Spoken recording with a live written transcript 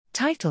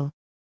Title: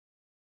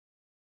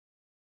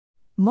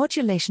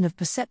 Modulation of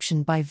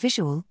perception by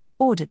visual,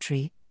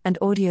 auditory, and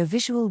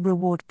audiovisual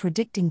reward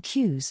predicting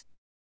cues.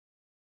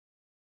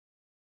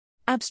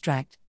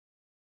 Abstract: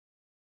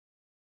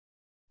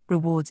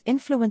 Rewards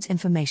influence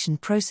information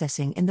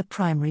processing in the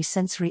primary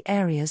sensory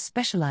areas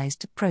specialized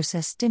to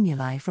process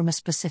stimuli from a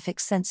specific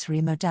sensory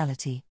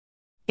modality.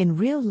 In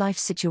real-life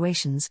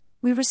situations,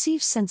 we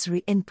receive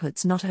sensory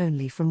inputs not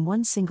only from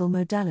one single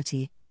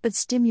modality, but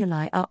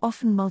stimuli are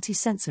often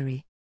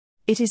multisensory.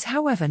 It is,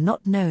 however,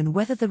 not known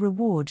whether the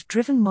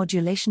reward-driven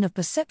modulation of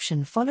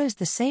perception follows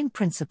the same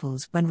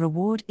principles when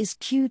reward is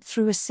cued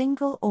through a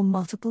single or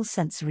multiple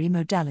sensory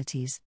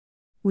modalities.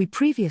 We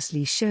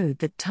previously showed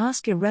that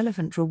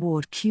task-irrelevant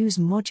reward cues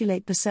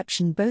modulate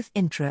perception both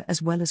intra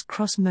as well as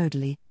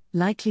cross-modally,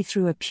 likely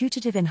through a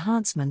putative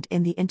enhancement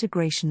in the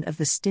integration of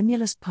the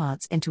stimulus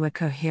parts into a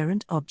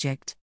coherent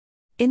object.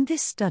 In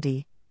this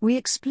study, we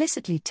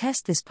explicitly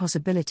test this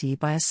possibility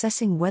by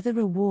assessing whether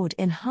reward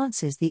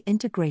enhances the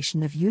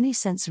integration of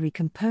unisensory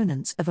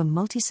components of a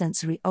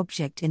multisensory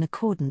object in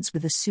accordance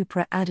with the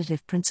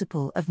supra-additive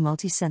principle of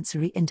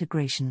multisensory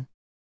integration.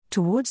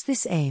 Towards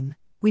this aim,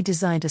 we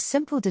designed a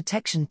simple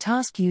detection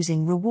task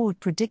using reward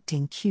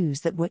predicting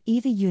cues that were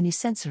either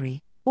unisensory,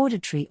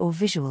 auditory or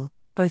visual,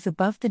 both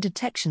above the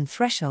detection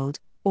threshold,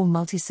 or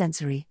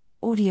multisensory,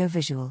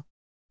 audiovisual.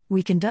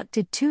 We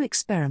conducted 2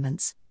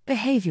 experiments,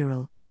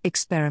 behavioral,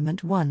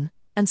 Experiment 1,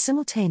 and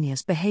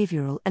simultaneous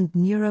behavioral and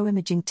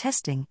neuroimaging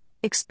testing,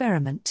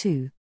 Experiment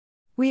 2.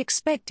 We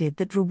expected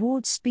that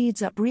reward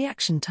speeds up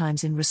reaction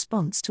times in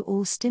response to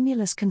all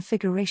stimulus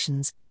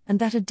configurations, and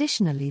that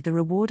additionally the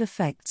reward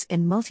effects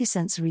in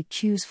multisensory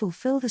cues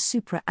fulfill the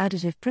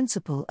supra-additive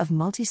principle of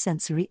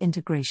multisensory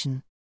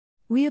integration.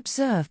 We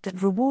observed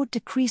that reward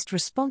decreased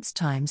response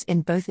times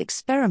in both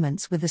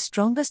experiments, with the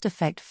strongest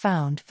effect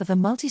found for the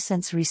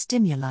multisensory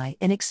stimuli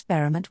in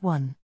Experiment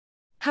 1.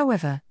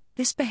 However,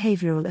 this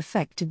behavioral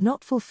effect did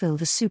not fulfill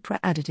the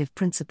supra-additive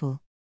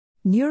principle.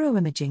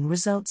 Neuroimaging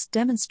results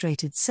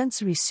demonstrated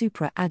sensory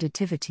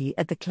supra-additivity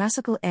at the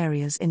classical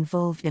areas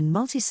involved in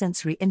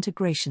multisensory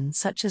integration,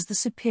 such as the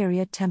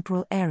superior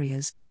temporal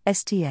areas,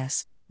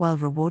 STS, while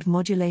reward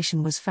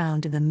modulation was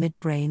found in the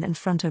midbrain and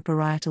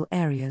frontoparietal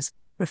areas,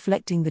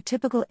 reflecting the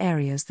typical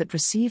areas that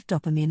receive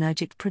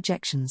dopaminergic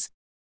projections.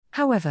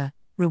 However,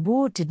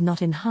 reward did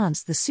not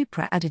enhance the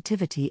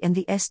supra-additivity in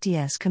the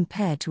STS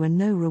compared to a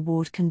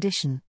no-reward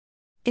condition.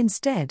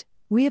 Instead,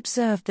 we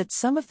observed that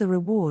some of the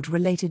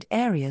reward-related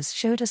areas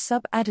showed a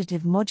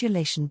sub-additive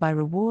modulation by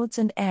rewards,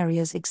 and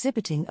areas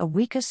exhibiting a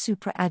weaker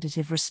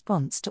supra-additive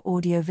response to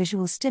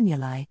audiovisual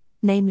stimuli,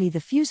 namely the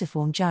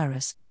fusiform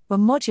gyrus, were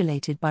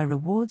modulated by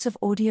rewards of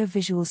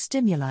audiovisual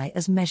stimuli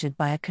as measured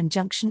by a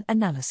conjunction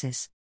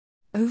analysis.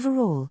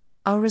 Overall,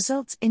 our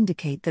results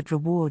indicate that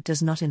reward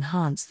does not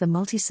enhance the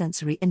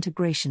multisensory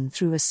integration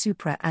through a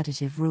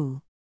supra-additive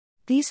rule.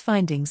 These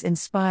findings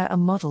inspire a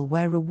model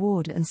where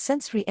reward and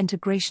sensory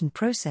integration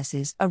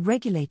processes are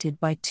regulated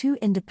by 2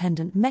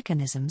 independent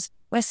mechanisms,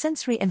 where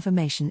sensory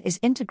information is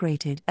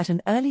integrated at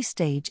an early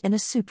stage in a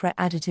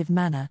supra-additive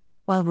manner,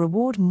 while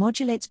reward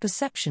modulates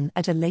perception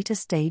at a later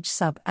stage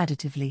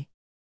sub-additively.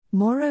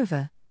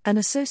 Moreover, an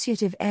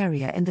associative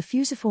area in the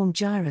fusiform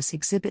gyrus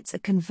exhibits a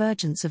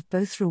convergence of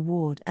both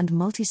reward and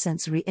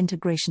multisensory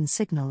integration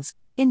signals,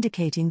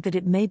 indicating that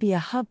it may be a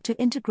hub to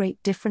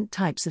integrate different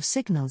types of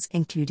signals,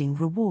 including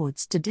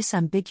rewards, to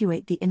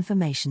disambiguate the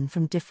information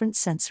from different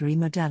sensory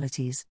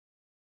modalities.